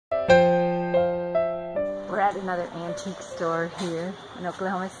at another antique store here in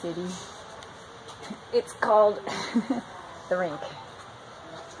Oklahoma City. It's called The Rink.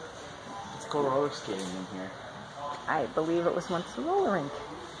 It's called roller skating in here. I believe it was once a roller rink.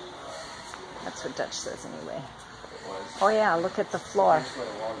 That's what Dutch says anyway. It was. Oh yeah, look at the floor. That's what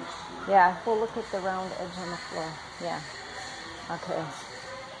it was. Yeah, well look at the round edge on the floor. Yeah. Okay.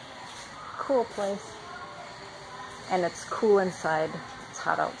 Cool place. And it's cool inside. It's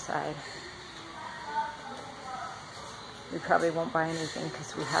hot outside. We probably won't buy anything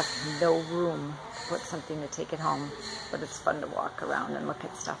because we have no room to put something to take it home. But it's fun to walk around and look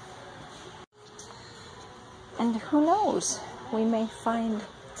at stuff. And who knows? We may find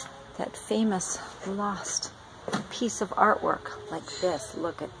that famous lost piece of artwork like this.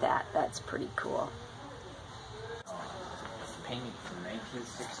 Look at that. That's pretty cool. Painting from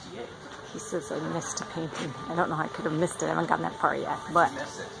 1968. He says I missed a painting. I don't know how I could have missed it. I haven't gotten that far yet. But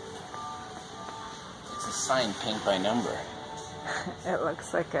Miss it. It's a signed paint by number. it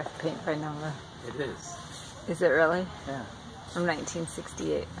looks like a paint by number. It is. Is it really? Yeah. From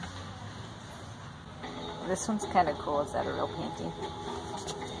 1968. This one's kind of cool. Is that a real painting?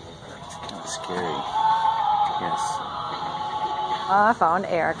 It's kind of scary. Yes. Oh, I found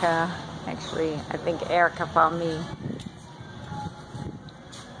Erica. Actually, I think Erica found me.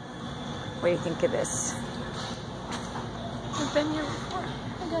 What do you think of this? We've been here before. I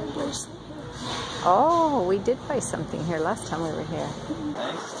got a bracelet here. Oh, we did buy something here last time we were here.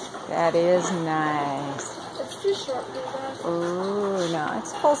 Nice. That is nice. It's too short for that. Ooh, no,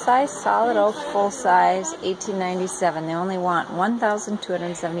 it's full size, solid oak, full size, $18.97. They only want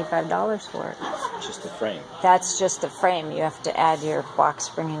 $1,275 for it. Just the frame. That's just the frame. You have to add your box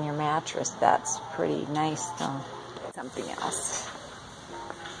spring and your mattress. That's pretty nice, though. Something else.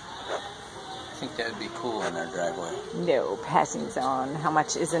 I think that would be cool in our driveway. No passing zone. How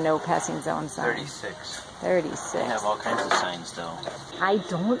much is a no passing zone sign? 36. 36. They have all kinds of signs, though. I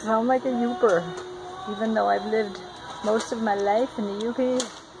don't sound like a Yooper, even though I've lived most of my life in the UK.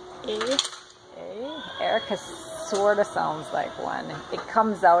 Erica sort of sounds like one. It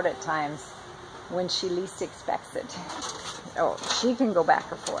comes out at times when she least expects it. Oh, she can go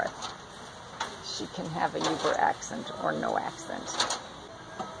back or forth. She can have a Yooper accent or no accent.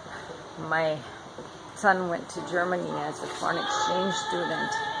 My son went to Germany as a foreign exchange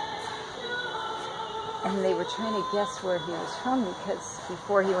student, and they were trying to guess where he was from because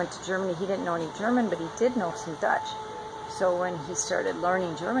before he went to Germany he didn't know any German, but he did know some Dutch. So when he started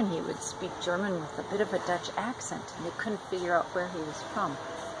learning German, he would speak German with a bit of a Dutch accent, and they couldn't figure out where he was from.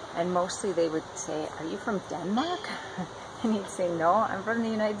 And mostly they would say, "Are you from Denmark?" And he'd say, "No, I'm from the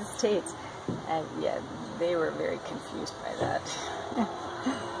United States." And yeah, they were very confused by that.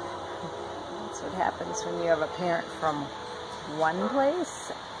 That's what happens when you have a parent from one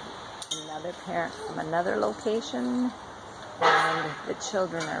place, another parent from another location, and the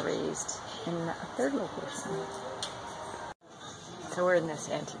children are raised in a third location. So we're in this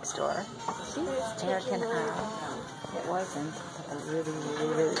antique store. See, Erica and I. It wasn't, but I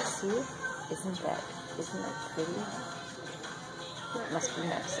really see. Isn't that pretty? It must be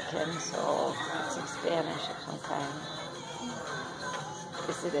Mexican, so it's in Spanish of some kind.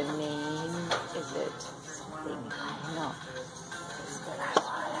 Is it a name? Is it something? I don't know.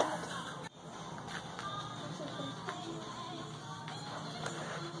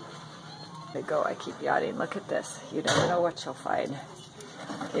 There you go. I keep yachting. Look at this. You never know what you'll find.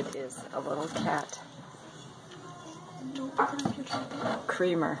 It is a little cat.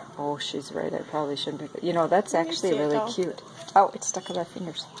 Creamer. Oh, she's right. I probably shouldn't pick it. You know, that's actually really cute. Oh, it's stuck in our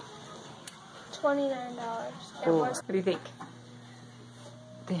fingers. $29. Ooh. What do you think?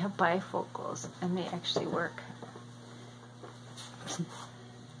 They have bifocals, and they actually work.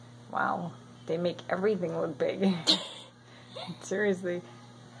 Wow. They make everything look big. Seriously.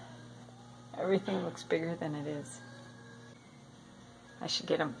 Everything looks bigger than it is. I should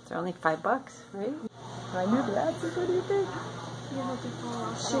get them. They're only $5, right? My new glasses, what do you think?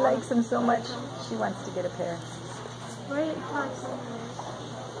 She likes them so much, she wants to get a pair. What do you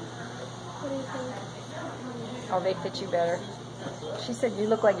think? Oh, they fit you better. She said you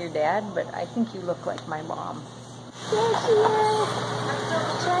look like your dad, but I think you look like my mom. There she is!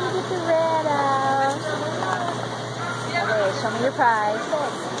 Trying to get the rat out. Okay, show me your prize.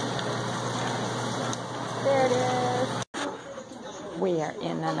 There it is. We are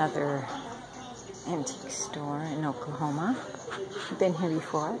in another antique store in Oklahoma. Been here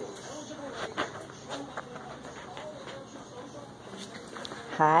before.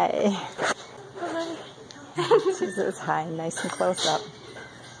 Hi. She says hi, nice and close up.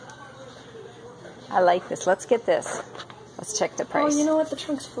 I like this. Let's get this. Let's check the price. Oh, you know what? The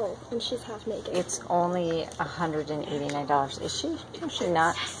trunk's full, and she's half naked. It's only $189. Is she? Is she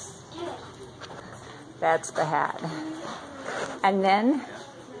not? That's the hat. And then,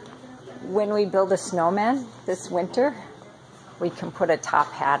 when we build a snowman this winter, we can put a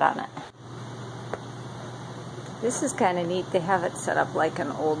top hat on it. This is kind of neat. They have it set up like an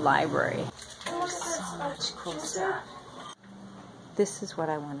old library. There's so much cool stuff. This is what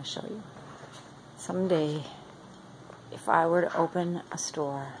I want to show you. Someday, if I were to open a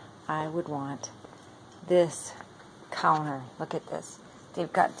store, I would want this counter. Look at this.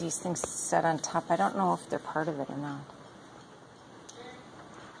 They've got these things set on top. I don't know if they're part of it or not.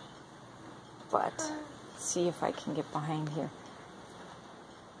 But see if I can get behind here.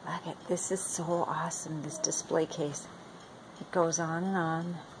 Look at this. Is so awesome, this display case. It goes on.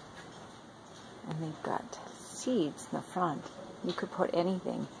 And they've got seeds in the front. You could put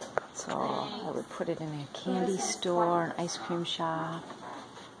anything. So I would put it in a candy store, an ice cream shop,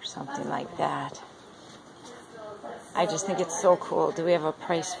 or something like that. I just think it's so cool. Do we have a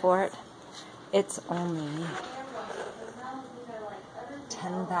price for it? It's only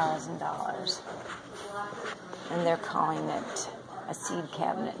 $10,000. And they're calling it a seed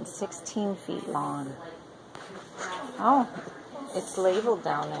cabinet and 16 feet long. Oh, it's labeled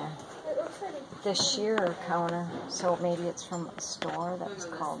down there. The shearer counter. So maybe it's from a store that was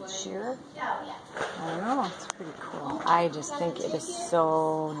called Shearer. I don't know. It's pretty cool. I just think it is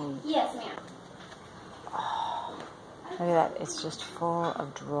so neat. Yes, ma'am. Oh, look at that. It's just full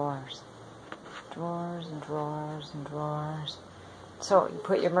of drawers. Drawers and drawers and drawers. So you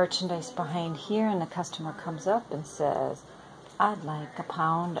put your merchandise behind here and the customer comes up and says, I'd like a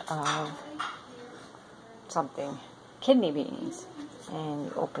pound of something. Kidney beans. And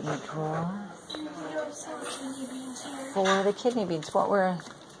you open the drawer for the kidney beans. What was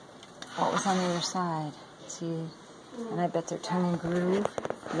on the other side? See, and I bet they're tongue and groove.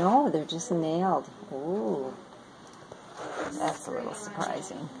 No, they're just nailed. Ooh, that's a little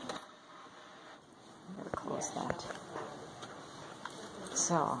surprising. I'm gonna close that.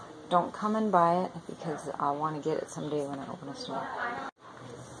 So don't come and buy it because I want to get it someday when I open a store.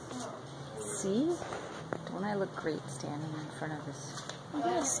 See? Don't I look great standing in front of this? I'm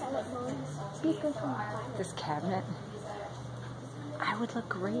gonna sell it, Mom. This cabinet? I would look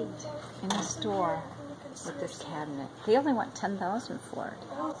great in a store with this cabinet. They only want $10,000 for it.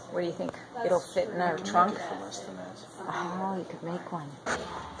 What do you think? It'll fit in our trunk? Oh, you could make one.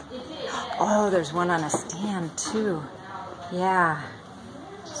 Oh, there's one on a stand too. Yeah.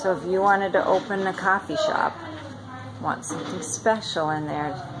 So if you wanted to open a coffee shop, want something special in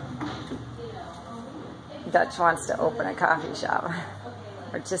there, Dutch wants to open a coffee shop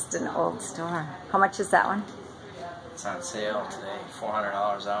or just an old store. How much is that one? It's on sale today,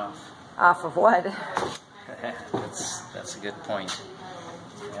 $400 off. Off of what? That's a good point.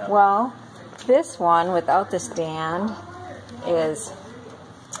 Yep. Well, this one without the stand is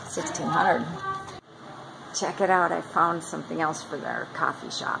 $1,600. Check it out. I found something else for their coffee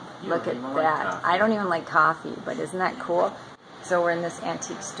shop. Look at that. I don't even like coffee, but isn't that cool? So we're in this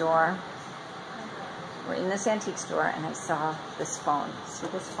antique store. We're in this antique store, and I saw this phone. See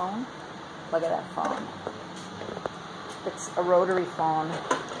this phone? Look at that phone. It's a rotary phone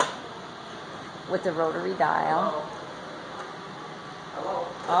with a rotary dial.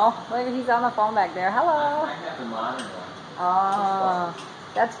 Oh, look, he's on the phone back there. Hello. Oh,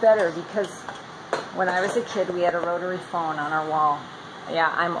 that's better because when I was a kid, we had a rotary phone on our wall.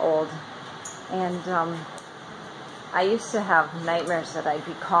 Yeah, I'm old. And I used to have nightmares that I'd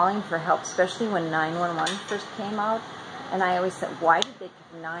be calling for help, especially when 911 first came out. And I always said, why did they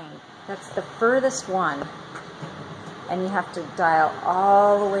pick 9? That's the furthest one. And you have to dial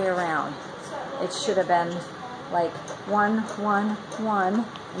all the way around. It should have been like 111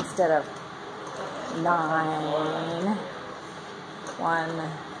 instead of 911.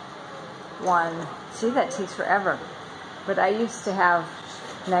 See, that takes forever. But I used to have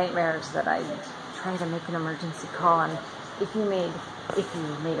nightmares that I'd try to make an emergency call, and if you made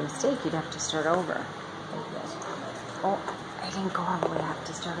a mistake, you'd have to start over. Oh, I didn't go all the way. I have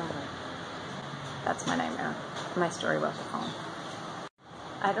to start over. That's my nightmare. My story about the phone.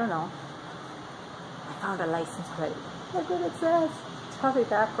 I don't know. I found a license plate. Look what it says. It's probably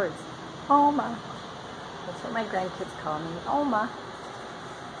backwards. Oma. That's what my grandkids call me. Oma.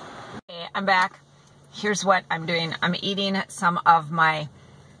 Hey, I'm back. Here's what I'm doing. I'm eating some of my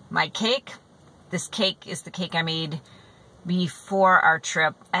cake. This cake is the cake I made before our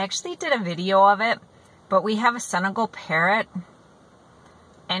trip. I actually did a video of it, but we have a Senegal parrot,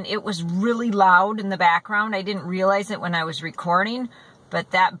 and it was really loud in the background. I didn't realize it when I was recording,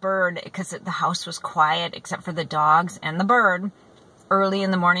 But that bird, because the house was quiet except for the dogs and the bird, early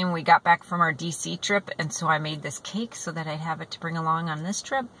in the morning when we got back from our DC trip, and so I made this cake so that I'd have it to bring along on this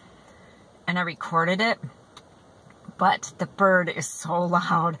trip, and I recorded it. But the bird is so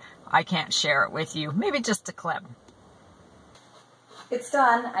loud, I can't share it with you. Maybe just a clip. It's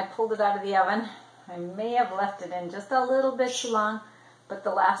done. I pulled it out of the oven. I may have left it in just a little bit too long, but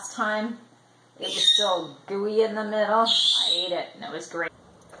the last time it was still gooey in the middle. I ate it and it was great.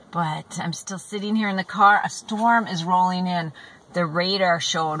 But I'm still sitting here in the car. A storm is rolling in. The radar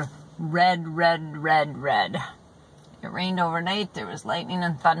showed red, red, red, red. It rained overnight. There was lightning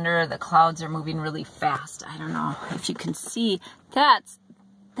and thunder. The clouds are moving really fast. I don't know if you can see. That's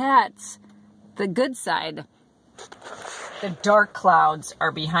the good side. The dark clouds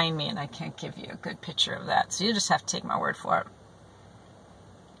are behind me, and I can't give you a good picture of that. So you just have to take my word for it.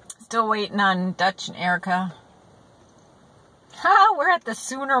 Still waiting on Dutch and Erica. Ha! We're at the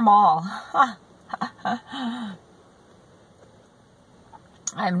Sooner Mall.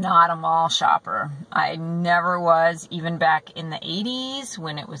 I'm not a mall shopper. I never was, even back in the 80s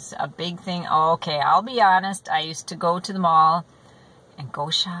when it was a big thing. Okay, I'll be honest. I used to go to the mall and go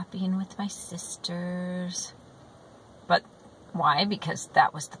shopping with my sisters. But why? Because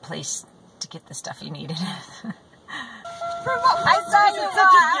that was the place to get the stuff you needed. I saw you. It's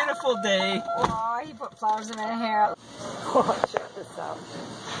such a beautiful day. Oh, he put flowers in my hair. Oh, check this out.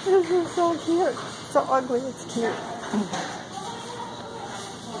 This is so cute. So ugly, it's cute.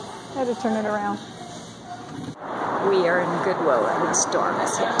 I had to turn it around. We are in Goodwill and the storm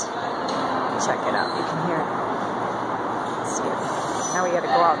has hit. Check it out. You can hear it. It's scary. Now we gotta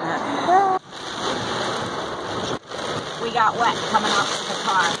go out in that. We got wet coming up to the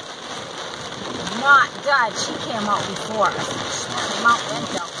car. Not Dutch. He came out before us. Came out went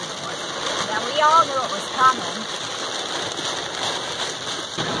out before us. Yeah, we all knew it was coming.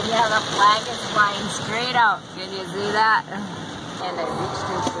 Yeah, the flag is flying straight out. Can you see that? And I reached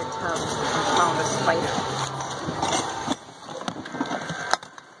into a tub and found a spider.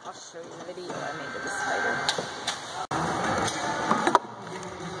 I'll show you the video. I made